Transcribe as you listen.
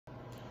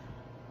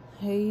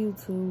Hey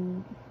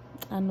YouTube,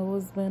 I know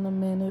it's been a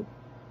minute,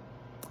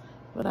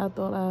 but I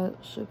thought I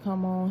should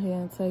come on here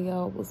and tell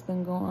y'all what's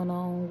been going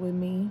on with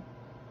me.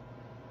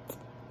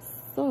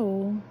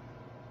 So,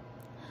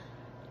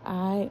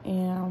 I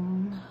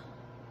am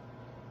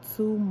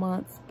 2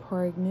 months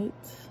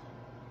pregnant,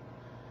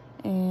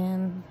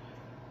 and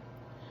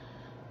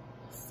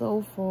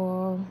so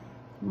far,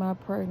 my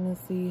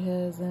pregnancy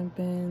hasn't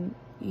been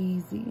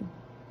easy.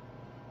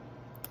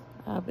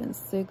 I've been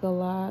sick a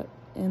lot,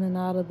 in and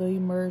out of the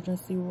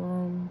emergency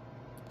room,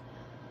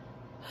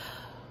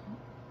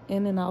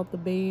 in and out the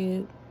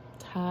bed,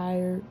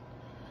 tired,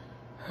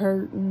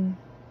 hurting.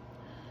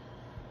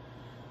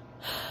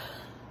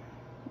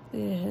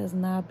 It has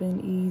not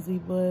been easy,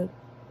 but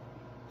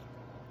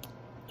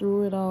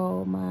through it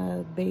all,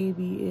 my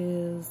baby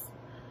is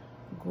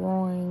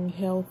growing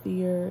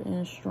healthier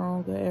and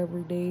stronger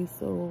every day,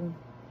 so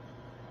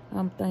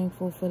I'm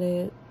thankful for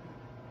that.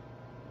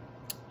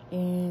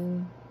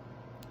 And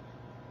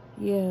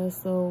yeah,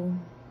 so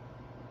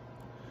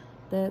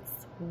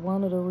that's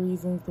one of the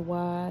reasons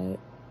why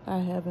I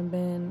haven't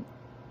been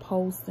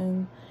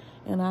posting,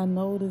 and I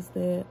noticed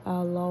that I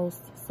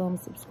lost some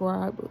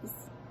subscribers.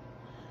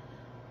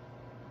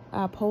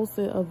 I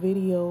posted a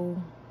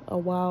video a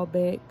while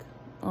back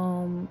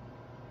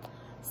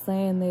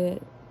saying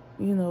that,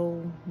 you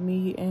know,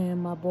 me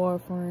and my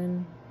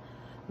boyfriend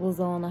was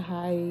on a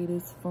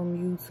hiatus from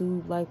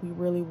YouTube, like we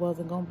really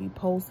wasn't gonna be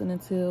posting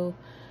until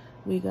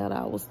we got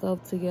our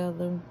stuff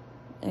together.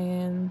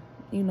 And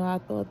you know, I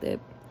thought that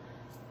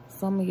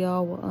some of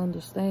y'all would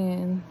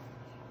understand,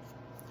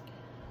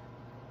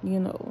 you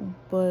know,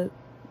 but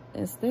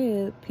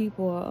instead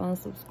people are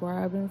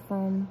unsubscribing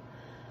from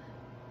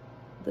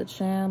the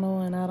channel,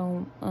 and I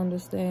don't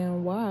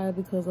understand why,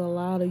 because a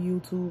lot of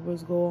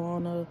YouTubers go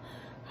on a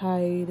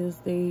hiatus,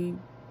 they,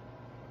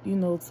 you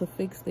know, to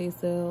fix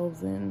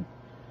themselves and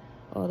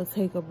or to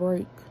take a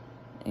break.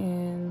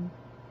 And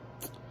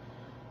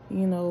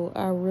you know,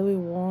 I really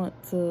want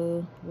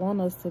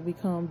us to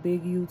become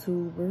big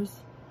YouTubers.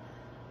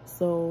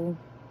 So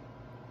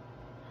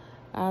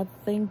I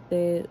think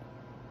that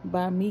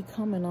by me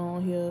coming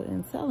on here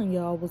and telling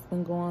y'all what's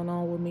been going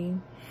on with me,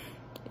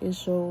 it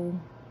show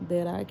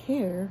that I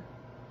care.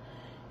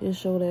 It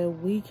show that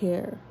we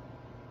care.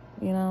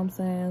 You know what I'm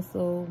saying?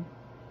 So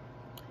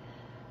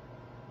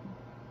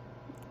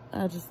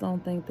I just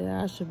don't think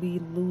that I should be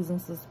losing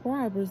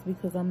subscribers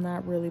because I'm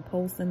not really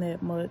posting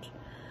that much.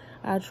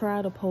 I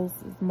try to post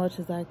as much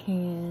as I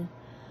can.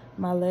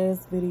 My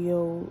last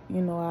video,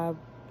 you know, I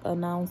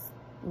announced,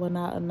 well,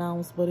 not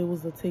announced, but it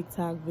was a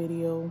TikTok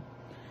video.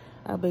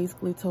 I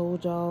basically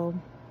told y'all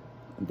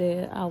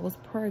that I was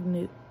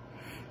pregnant.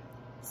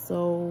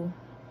 So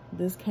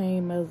this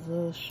came as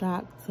a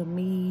shock to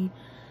me,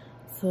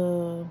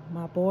 to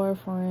my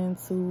boyfriend,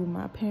 to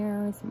my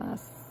parents,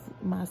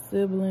 my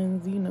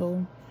siblings, you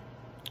know,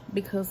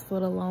 because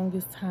for the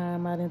longest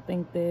time I didn't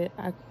think that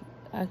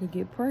I could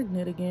get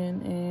pregnant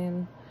again.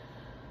 And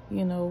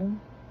you know,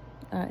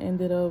 I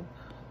ended up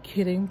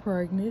getting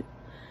pregnant,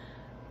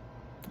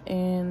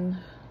 and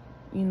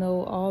you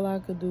know, all I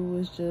could do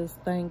is just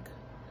thank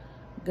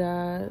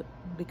God,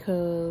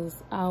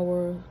 because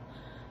our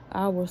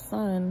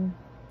son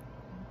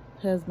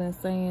has been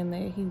saying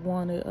that he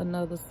wanted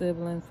another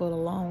sibling for the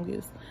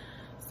longest.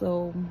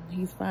 So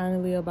he's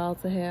finally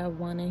about to have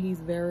one, and he's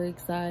very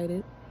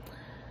excited.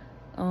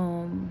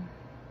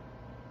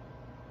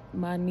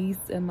 My niece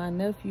and my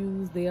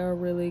nephews, they are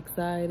really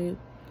excited.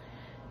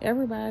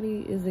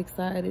 Everybody is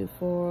excited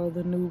for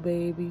the new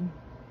baby.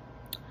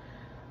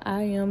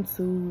 I am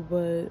too,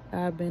 but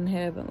I've been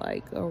having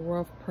like a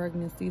rough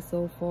pregnancy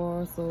so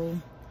far, so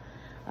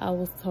I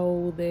was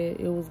told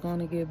that it was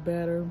gonna get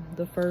better.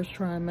 The first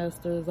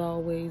trimester is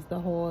always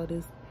the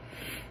hardest.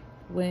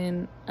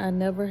 When I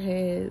never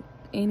had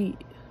any,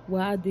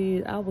 well,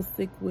 I was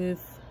sick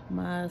with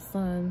my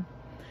son,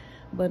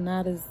 but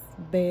not as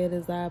bad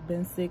as I've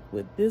been sick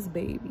with this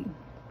baby.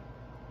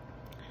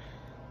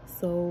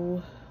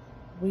 So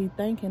we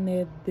thinking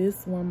that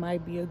this one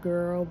might be a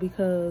girl,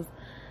 because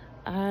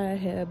I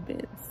have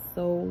been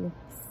so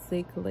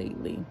sick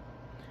lately.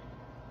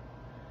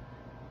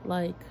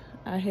 Like,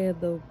 I had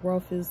the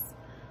roughest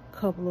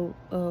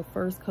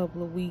first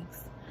couple of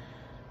weeks,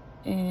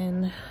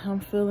 and I'm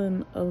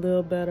feeling a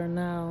little better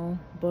now.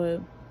 But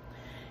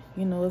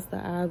you know, it's the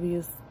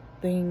obvious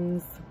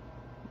things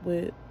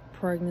with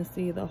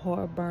pregnancy: the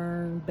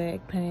heartburn,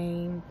 back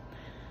pain,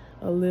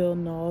 a little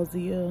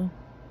nausea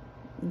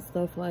and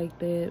stuff like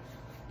that,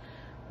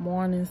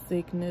 morning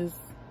sickness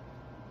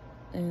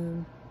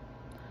and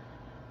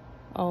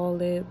all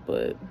that.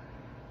 But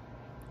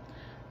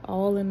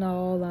all in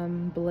all,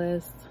 I'm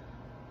blessed,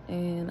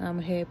 and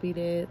I'm happy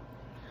that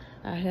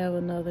I have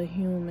another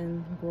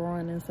human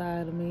growing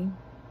inside of me.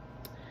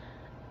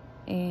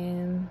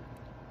 And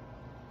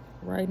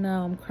right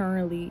now I'm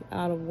currently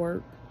out of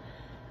work,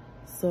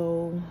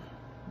 so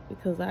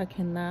because I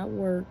cannot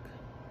work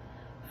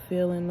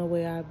feeling the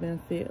way I've been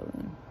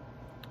feeling.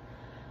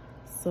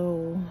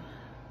 So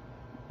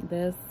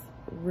that's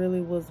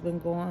really what's been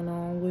going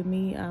on with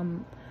me.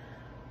 I'm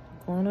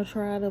gonna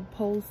try to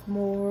post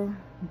more,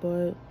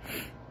 but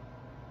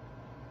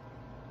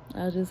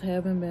I just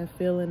haven't been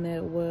feeling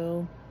that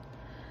well.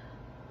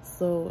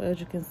 So as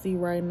you can see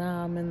right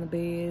now, I'm in the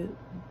bed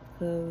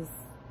because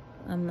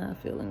I'm not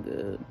feeling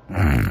good.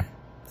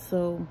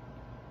 So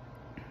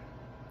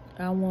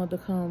I wanted to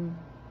come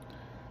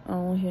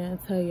on here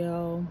and tell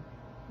y'all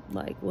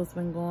like what's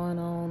been going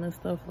on and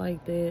stuff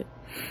like that.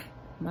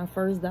 My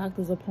first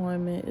doctor's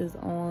appointment is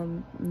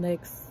on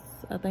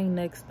I think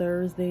next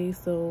Thursday.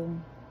 So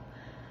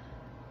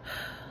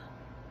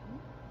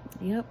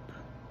yep,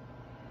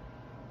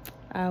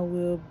 I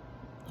will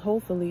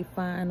hopefully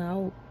find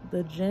out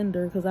the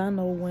gender, because I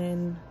know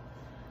when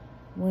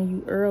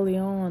you early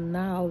on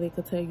now they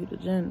could tell you the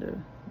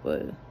gender,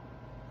 but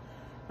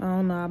I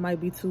don't know, I might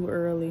be too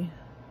early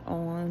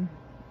on.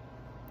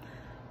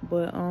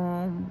 But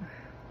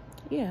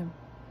yeah,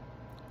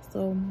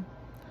 so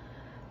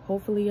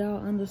hopefully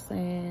y'all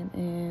understand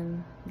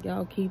and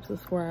y'all keep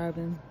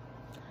subscribing.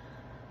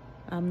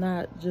 I'm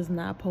not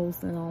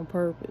posting on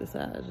purpose.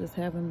 I just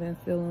haven't been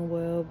feeling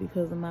well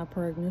because of my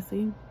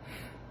pregnancy.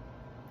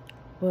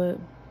 But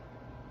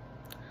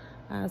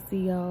I'll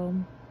see y'all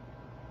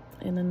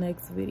in the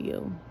next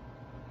video.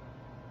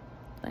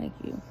 Thank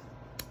you.